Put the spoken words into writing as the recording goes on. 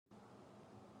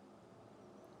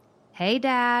Hey,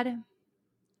 Dad.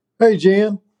 Hey,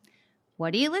 Jen.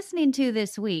 What are you listening to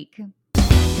this week?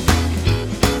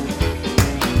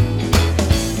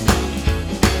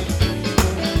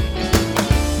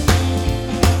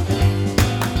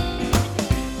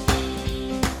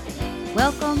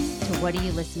 Welcome to What Are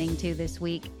You Listening to This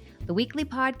Week, the weekly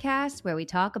podcast where we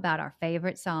talk about our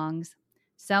favorite songs.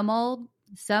 Some old,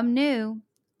 some new,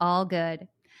 all good.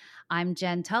 I'm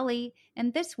Jenn Tully,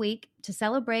 and this week, to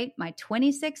celebrate my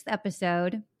 26th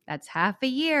episode, that's half a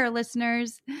year,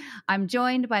 listeners, I'm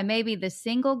joined by maybe the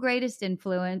single greatest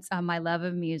influence on my love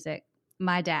of music,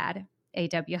 my dad,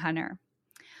 A.W. Hunter.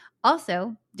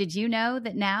 Also, did you know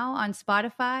that now on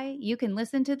Spotify, you can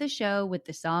listen to the show with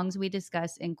the songs we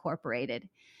discuss incorporated?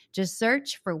 Just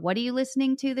search for What Are You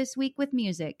Listening to This Week with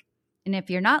Music. And if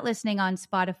you're not listening on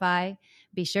Spotify,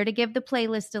 be sure to give the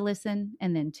playlist a listen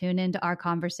and then tune into our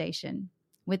conversation.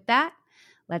 With that,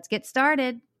 let's get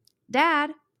started.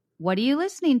 Dad, what are you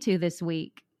listening to this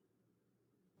week?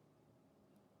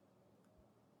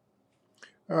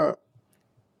 Uh,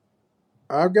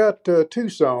 I've got two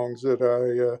songs that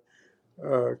I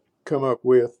come up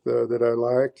with that I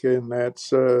like, and that's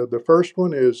the first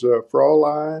one is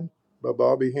Fraulein by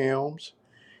Bobby Helms,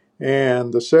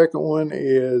 and the second one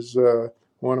is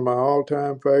one of my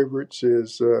all-time favorites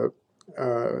is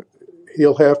uh,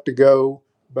 He'll Have to Go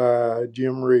by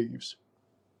Jim Reeves.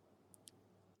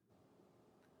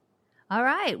 All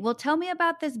right. Well, tell me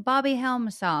about this Bobby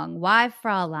Helms song. Why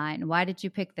Fraulein? Why did you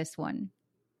pick this one?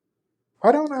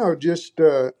 I don't know, just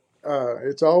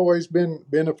it's always been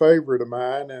a favorite of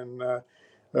mine, and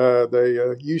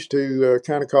they used to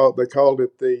kind of called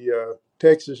it the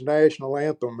Texas national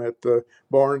anthem at the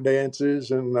barn dances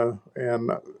and the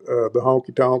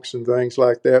honky tonks and things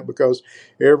like that, because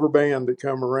every band that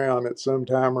come around at some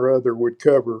time or other would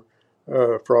cover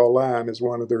Fraulein as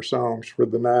one of their songs for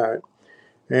the night.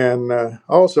 And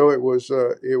also, it was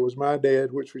my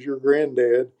dad, which was your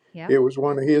granddad. Yeah. It was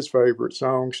one of his favorite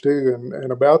songs too, and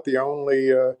about the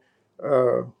only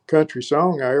country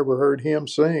song I ever heard him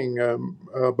sing.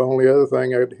 The only other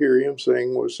thing I'd hear him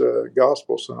sing was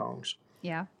gospel songs.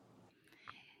 Yeah.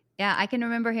 Yeah, I can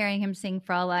remember hearing him sing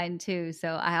Fraulein too. So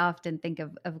I often think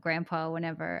of Grandpa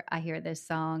whenever I hear this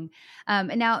song.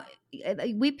 And now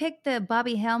we picked the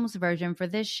Bobby Helms version for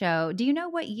this show. Do you know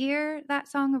what year that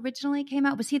song originally came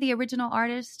out? Was he the original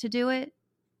artist to do it?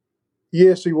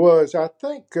 Yes, he was. I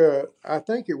think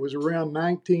it was around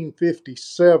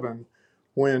 1957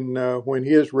 when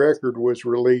his record was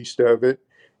released of it,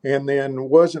 and then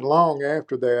wasn't long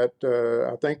after that.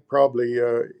 I think probably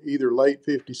either late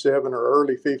 '57 or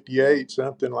early '58,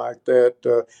 something like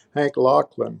that. Hank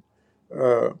Lachlan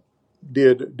uh,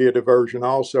 did a version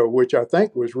also, which I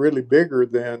think was really bigger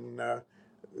than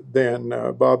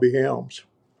Bobby Helms.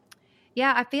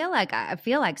 Yeah, I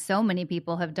feel like so many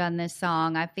people have done this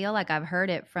song. I feel like I've heard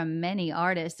it from many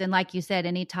artists. And like you said,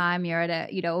 anytime you're at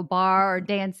a bar or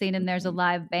dancing and there's a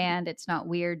live band, it's not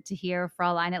weird to hear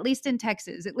Fraulein, at least in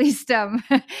Texas, at least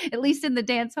at least in the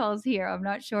dance halls here. I'm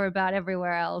not sure about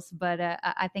everywhere else, but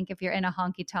I think if you're in a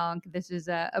honky tonk, this is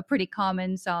a pretty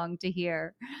common song to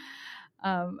hear.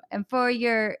 And for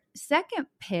your second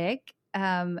pick,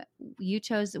 you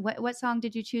chose what song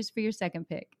did you choose for your second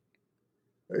pick?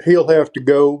 He'll Have to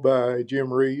Go by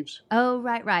Jim Reeves. Oh,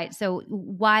 right, right. So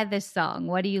why this song?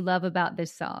 What do you love about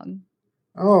this song?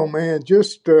 Oh man,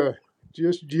 just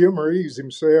Jim Reeves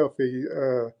himself. He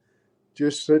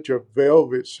just such a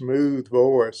velvet smooth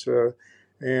voice,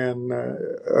 and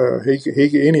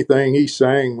he anything he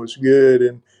sang was good.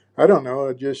 And I don't know,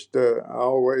 I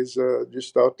always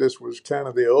just thought this was kind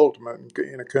of the ultimate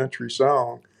in a country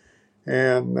song,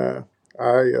 and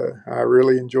I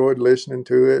really enjoyed listening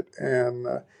to it. And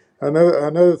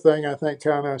another thing I think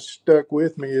kind of stuck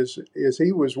with me is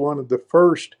he was one of the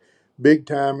first big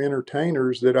time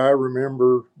entertainers that I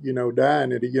remember,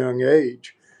 dying at a young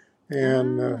age,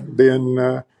 and Oh, then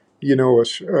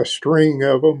a string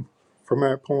of them from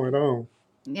that point on.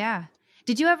 yeah.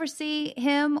 Did you ever see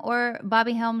him or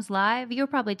Bobby Helms live? You were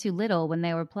probably too little when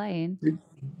they were playing.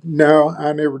 No,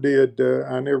 I never did.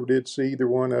 I never did see either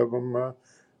one of them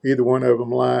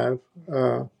live.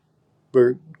 Uh, but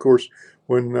of course,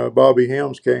 when Bobby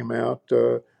Helms came out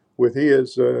with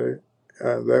his, that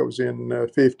was in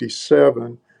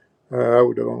 '57. I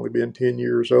would have only been 10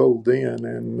 years old then,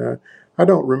 and I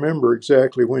don't remember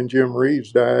exactly when Jim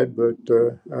Reeves died, but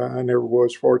I never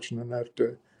was fortunate enough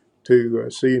to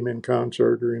see him in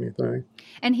concert or anything.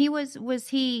 And was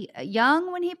he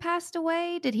young when he passed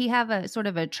away? Did he have a sort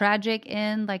of a tragic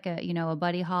end, like a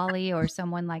Buddy Holly or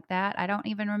someone like that? I don't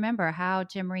even remember how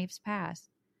Jim Reeves passed.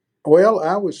 Well,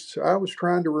 I was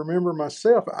trying to remember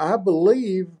myself. I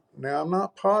believe Now, I'm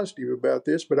not positive about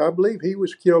this, but I believe he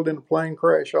was killed in a plane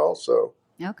crash also.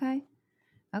 Okay.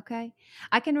 Okay.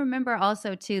 I can remember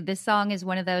also too, this song is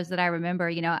one of those that I remember,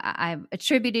 I've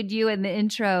attributed you in the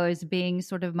intro as being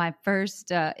sort of my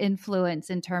first influence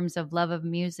in terms of love of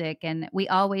music. And we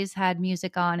always had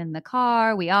music on in the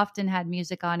car. We often had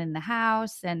music on in the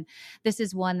house. And this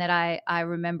is one that I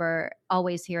remember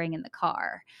always hearing in the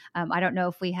car. I don't know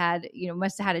if we had,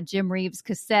 must have had a Jim Reeves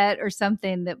cassette or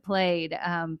something that played.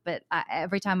 But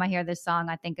every time I hear this song,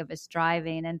 I think of us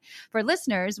driving. And for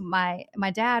listeners, my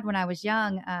dad, when I was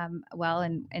young,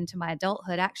 and into my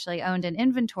adulthood, actually owned an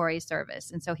inventory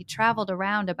service, and so he traveled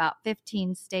around about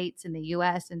 15 states in the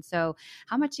U.S. And so,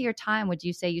 how much of your time would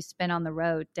you say you spent on the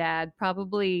road, Dad?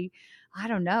 Probably, I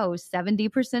don't know,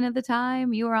 70% of the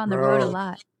time you were on the road a Uh,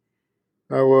 lot.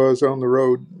 I was on the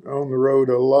road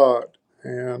a lot,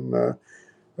 and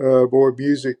boy,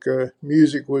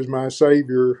 music was my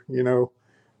savior.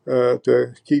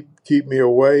 To keep me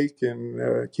awake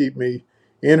and keep me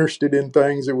interested in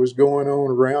things that was going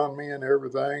on around me and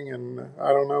everything. And I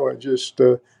don't know, I just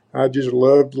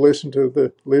loved to listen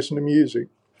to music.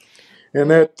 And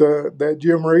Well, that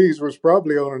Jim Reeves was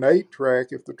probably on an 8-track,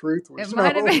 if the truth it was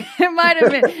might have been. known. It might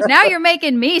have been. Now you're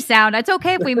making me sound. It's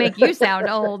okay if we make you sound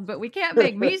old, but we can't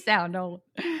make me sound old.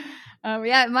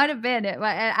 Yeah, it might have been.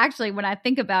 Actually, when I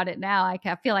think about it now, I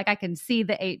feel like I can see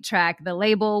the 8-track. The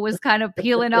label was kind of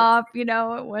peeling off. It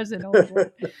was an old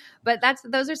one. But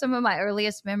those are some of my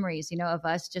earliest memories. Of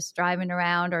us just driving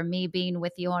around, or me being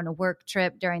with you on a work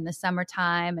trip during the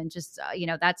summertime, and just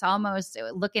that's almost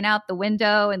looking out the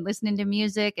window and listening to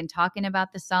music and talking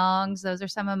about the songs. Those are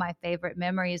some of my favorite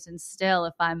memories. And still,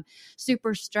 if I'm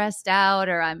super stressed out,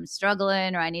 or I'm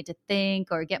struggling, or I need to think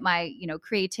or get my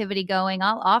creativity going,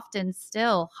 I'll often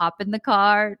still hop in the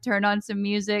car, turn on some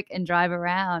music, and drive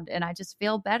around, and I just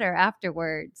feel better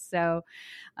afterwards. So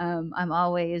I'll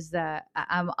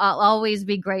always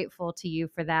be grateful to you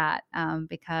for that,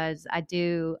 because I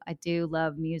do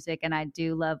love music, and I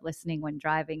do love listening when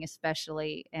driving,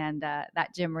 especially. And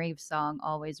that Jim Reeves song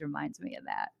always reminds me of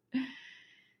that.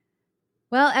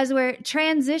 Well, as we're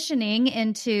transitioning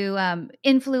into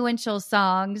influential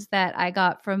songs that I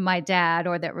got from my dad,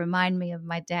 or that remind me of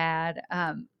my dad,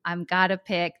 I'm gotta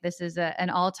pick. This is an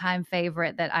all-time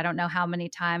favorite that I don't know how many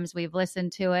times we've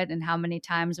listened to it and how many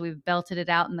times we've belted it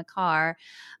out in the car.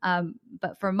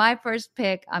 But for my first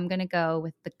pick, I'm going to go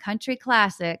with the country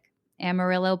classic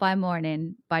 "Amarillo by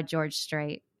Morning" by George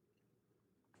Strait.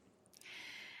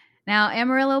 Now,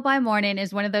 Amarillo by Morning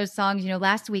is one of those songs.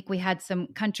 Last week we had some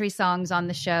country songs on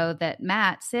the show that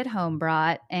Matt Sidholm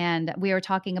brought, and we were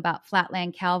talking about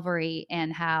Flatland Cavalry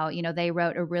and how, they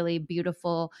wrote a really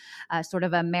beautiful sort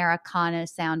of Americana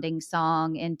sounding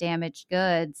song in Damaged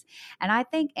Goods. And I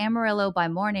think Amarillo by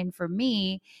Morning for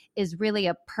me is really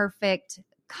a perfect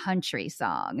country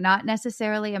song, not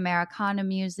necessarily Americana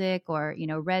music or,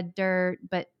 red dirt,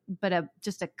 but a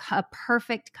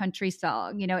perfect country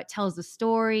song. It tells a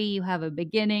story. You have a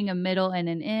beginning, a middle, and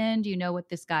an end. You know what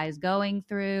this guy is going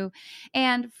through.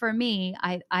 And for me,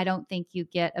 I don't think you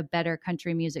get a better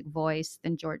country music voice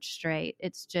than George Strait.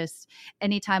 It's just,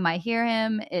 anytime I hear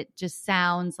him, it just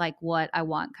sounds like what I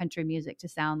want country music to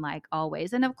sound like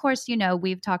always. And of course,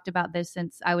 we've talked about this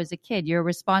since I was a kid. You're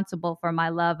responsible for my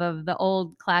love of the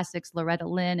old classics, Loretta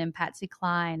Lynn and Patsy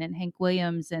Cline and Hank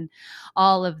Williams, and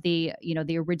all of the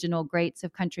original greats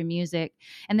of country music.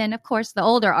 And then, of course, the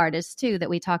older artists too that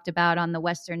we talked about on the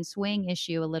Western Swing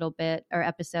issue a little bit, or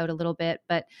episode a little bit.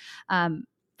 But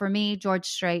for me, George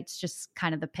Strait's just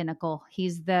kind of the pinnacle.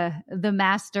 He's the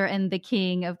master and the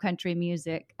king of country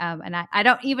music. And I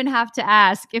don't even have to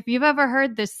ask if you've ever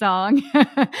heard this song,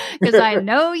 because I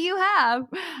know you have.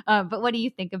 But what do you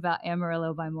think about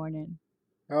Amarillo by Morning?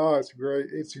 Oh, it's great.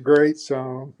 It's a great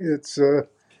song.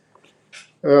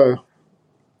 Uh,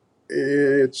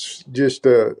 it's just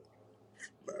it's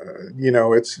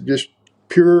just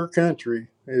pure country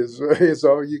is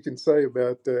all you can say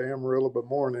about Amarillo by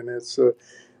Morning. It's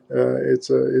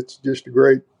just a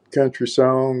great country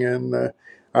song, and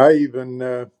I even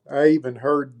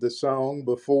heard the song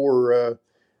before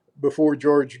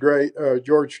George Strait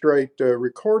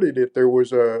recorded it. There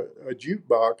was a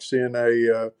jukebox in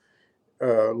a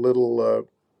little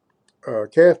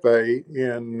cafe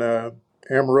in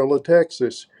Amarillo,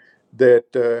 Texas,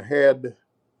 that had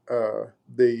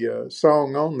the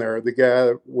song on there. The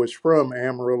guy was from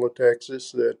Amarillo,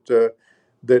 Texas, that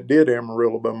did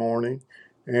Amarillo by Morning,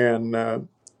 and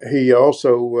he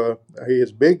also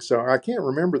his big song. I can't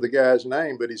remember the guy's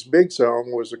name, but his big song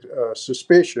was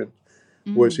 "Suspicion."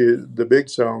 Was Mm. the big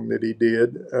song that he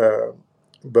did,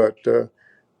 but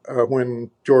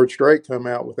when George Strait come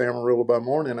out with Amarillo by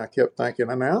Morning, I kept thinking,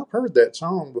 now I've heard that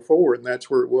song before, and that's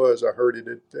where it was. I heard it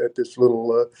at this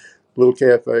little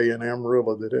cafe in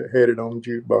Amarillo that had it on the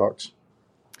jukebox.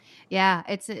 Yeah,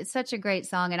 it's such a great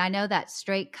song, and I know that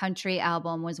Straight Country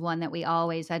album was one that we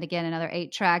always had. Again, another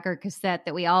 8-track or cassette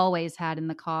that we always had in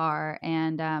the car,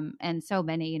 and so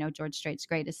many, George Strait's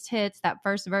greatest hits, that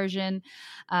first version,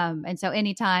 and so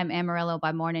anytime Amarillo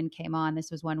by Morning came on, this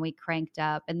was one we cranked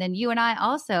up. And then you and I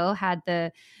also had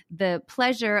the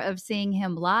pleasure of seeing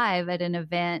him live at an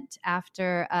event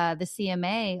after the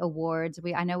CMA Awards.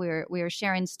 I know we were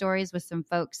sharing stories with some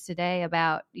folks today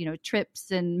about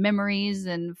trips and memories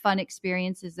and fun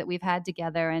experiences that we've had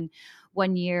together. And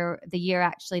one year, the year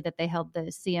actually that they held the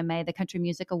CMA, the Country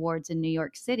Music Awards in New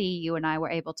York City, you and I were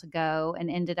able to go and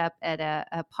ended up at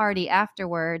a party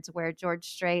afterwards where George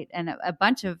Strait and a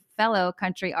bunch of fellow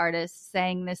country artists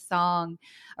sang this song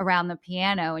around the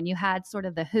piano. And you had sort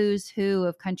of the who's who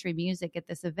of country music at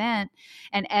this event.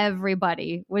 And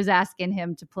everybody was asking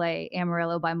him to play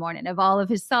Amarillo by Morning. Of all of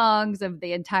his songs, of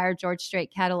the entire George Strait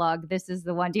catalog, this is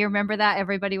the one. Do you remember that?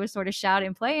 Everybody was sort of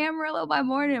shouting, play Amarillo by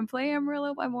Morning, play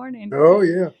Amarillo by Morning. Oh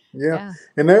yeah, yeah, Yeah.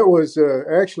 and that was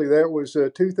actually that was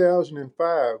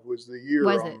 2005 was the year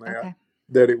Was on it? that Okay.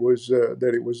 that it was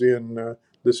in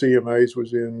the CMAs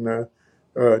was in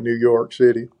New York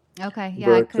City. Okay.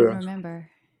 Yeah, I But couldn't remember.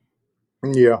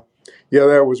 yeah, yeah,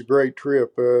 that was a great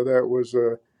trip. That was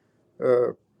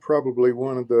probably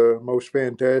one of the most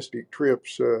fantastic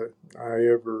trips I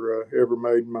ever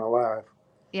made in my life.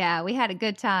 Yeah, we had a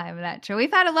good time that trip. We've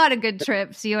had a lot of good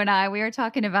trips, you and I. We were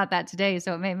talking about that today,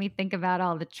 so it made me think about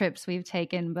all the trips we've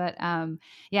taken. But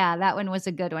yeah, that one was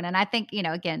a good one. And I think,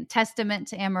 again, testament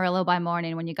to Amarillo by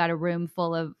Morning when you got a room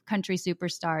full of country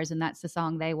superstars and that's the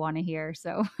song they want to hear.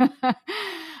 So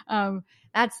um,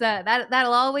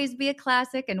 that'll always be a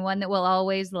classic and one that we'll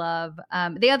always love.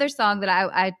 The other song that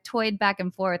I toyed back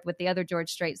and forth with, the other George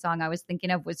Strait song I was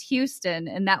thinking of was Houston,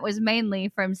 and that was mainly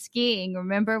from skiing.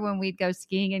 Remember when we'd go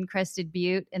skiing in Crested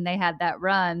Butte and they had that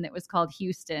run that was called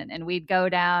Houston, and we'd go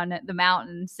down the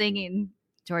mountain singing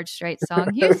George Strait's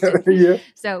song Houston. Yeah,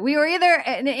 So we were either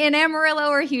in Amarillo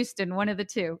or Houston, one of the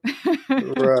two.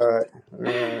 right,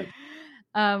 right.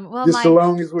 Well, Just so my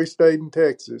long as we stayed in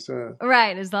Texas, huh?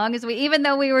 Right, as long as even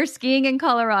though we were skiing in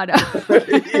Colorado,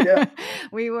 Yeah.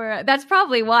 we were. That's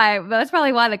probably why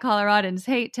the Coloradans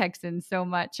hate Texans so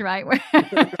much, right? One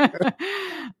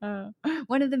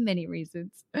of the many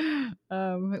reasons.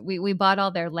 We bought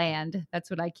all their land.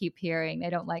 That's what I keep hearing. They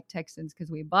don't like Texans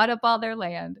because we bought up all their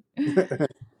land.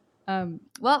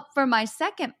 Well, for my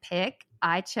second pick,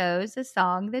 I chose a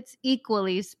song that's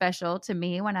equally special to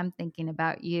me when I'm thinking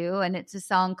about you. And it's a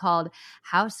song called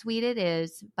How Sweet It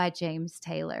Is by James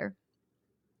Taylor.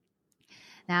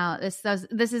 Now,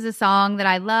 this is a song that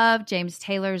I love. James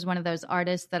Taylor is one of those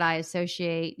artists that I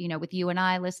associate, with you and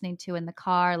I listening to in the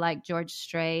car, like George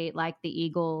Strait, like the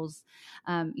Eagles.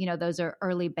 Those are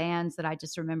early bands that I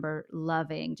just remember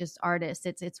loving. Just artists.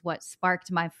 It's what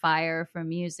sparked my fire for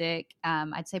music.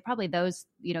 I'd say probably those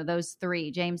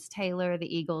three: James Taylor,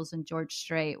 the Eagles, and George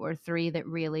Strait were three that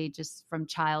really just from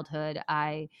childhood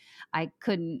I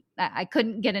couldn't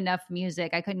get enough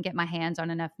music. I couldn't get my hands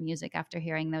on enough music after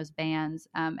hearing those bands,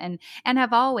 and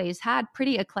have always had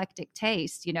pretty eclectic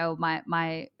taste.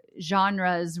 My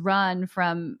genres run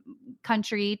from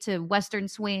country to western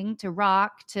swing to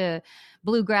rock to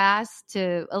bluegrass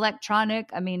to electronic.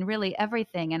 I mean, really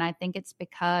everything. And I think it's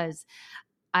because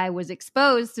I was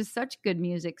exposed to such good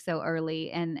music so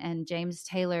early, and James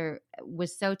Taylor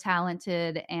was so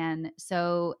talented and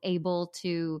so able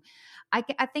to, I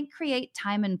think, create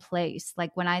time and place.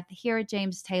 Like when I hear a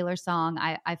James Taylor song,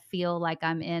 I feel like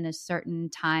I'm in a certain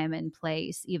time and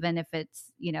place, even if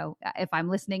it's, if I'm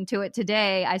listening to it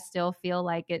today, I still feel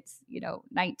like it's,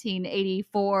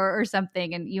 1984 or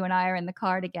something, and you and I are in the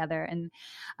car together. And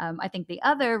I think the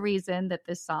other reason that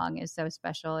this song is so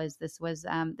special is this was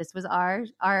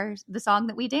the song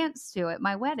that we danced to at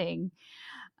my wedding.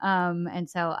 And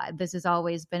so this has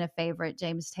always been a favorite.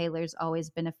 James Taylor's always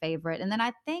been a favorite. And then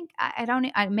I think I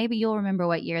don't. Maybe you'll remember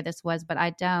what year this was, but I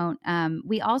don't.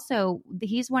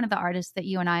 He's one of the artists that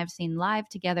you and I have seen live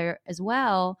together as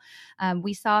well.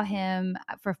 We saw him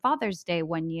for Father's Day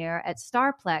one year at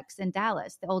Starplex in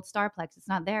Dallas, the old Starplex. It's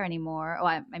not there anymore. Oh,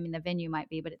 I mean the venue might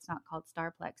be, but it's not called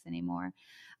Starplex anymore.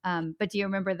 But do you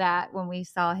remember that when we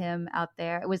saw him out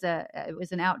there? It was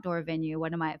an outdoor venue,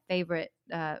 one of my favorite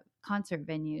concert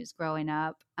venues growing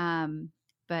up.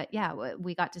 But yeah,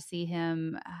 we got to see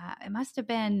him. It must have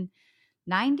been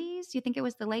 90s. Do you think it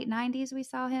was the late 90s we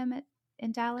saw him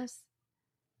in Dallas?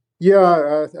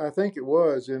 Yeah, I think it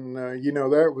was, and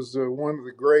that was one of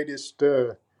the greatest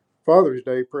Father's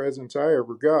Day presents I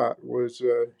ever got. Was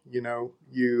you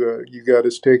got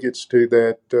us tickets to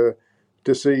that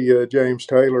to see James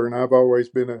Taylor, and I've always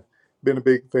been a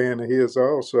big fan of his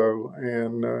also.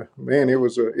 And man, it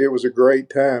was a great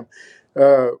time.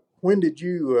 When did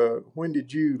you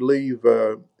leave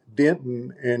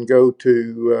Denton and go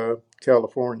to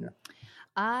California?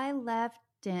 I left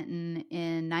Denton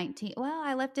in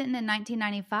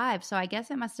 1995, so I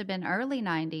guess it must have been early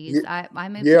 90s. Ye- I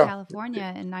moved to Yeah,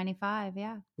 California in 95,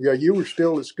 yeah. yeah, you were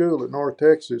still at school at North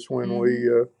Texas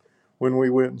Mhm. when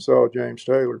we went and saw James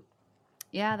Taylor.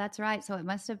 Yeah, that's right. So it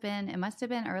must have been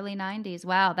early 90s.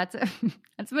 Wow, that's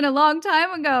been a long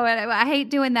time ago. And I hate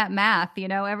doing that math,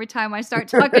 every time I start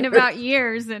talking about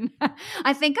years and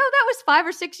I think, "Oh, that was 5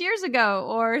 or 6 years ago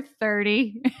or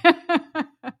 30."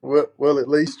 Well, at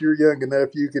least you're young enough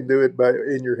you can do it by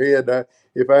in your head.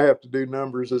 If I have to do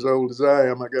numbers as old as I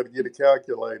am, I got to get a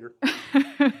calculator.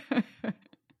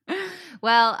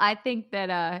 Well, I think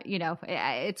that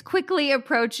it's quickly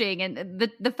approaching, and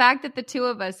the fact that the two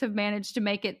of us have managed to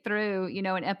make it through,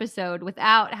 an episode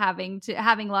without having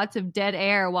lots of dead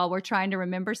air while we're trying to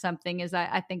remember something is,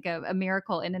 I think, a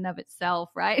miracle in and of itself,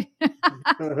 right?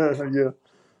 Yeah.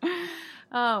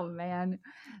 Oh man.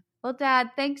 Well,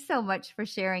 Dad, thanks so much for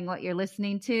sharing what you're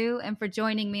listening to and for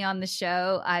joining me on the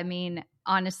show. I mean,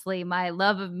 honestly, my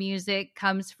love of music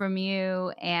comes from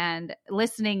you, and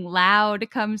listening loud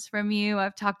comes from you.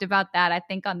 I've talked about that, I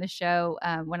think, on the show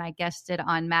when I guested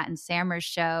on Matt and Sammer's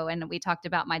show, and we talked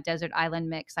about my Desert Island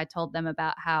mix. I told them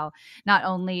about how not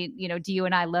only, do you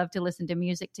and I love to listen to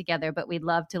music together, but we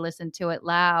love to listen to it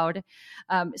loud.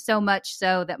 So much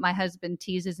so that my husband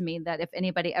teases me that if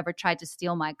anybody ever tried to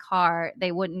steal my car,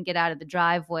 they wouldn't get out of the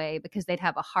driveway because they'd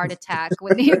have a heart attack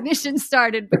when the ignition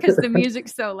started because the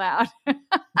music's so loud.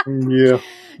 Yeah.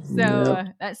 So Yeah.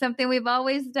 that's something we've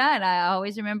always done. I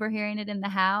always remember hearing it in the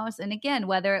house. And again,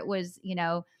 whether it was,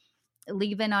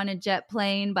 Leaving on a Jet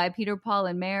Plane by Peter, Paul,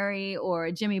 and Mary, or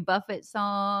a Jimmy Buffett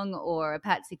song, or a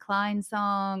Patsy Cline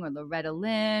song, or Loretta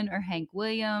Lynn, or Hank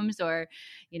Williams, or,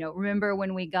 remember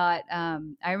when we got,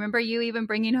 I remember you even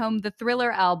bringing home the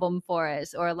Thriller album for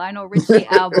us, or a Lionel Richie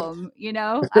album,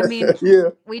 I mean, Yeah.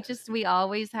 we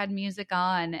always had music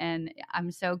on, and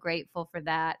I'm so grateful for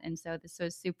that. And so this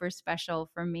was super special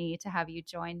for me to have you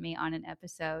join me on an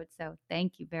episode. So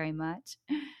thank you very much.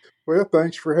 Well,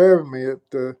 thanks for having me.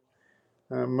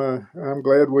 I'm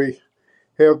glad we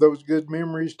have those good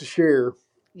memories to share.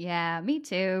 Yeah, me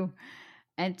too.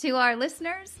 And to our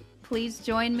listeners, please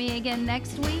join me again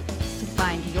next week to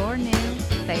find your new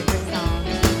favorite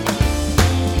song.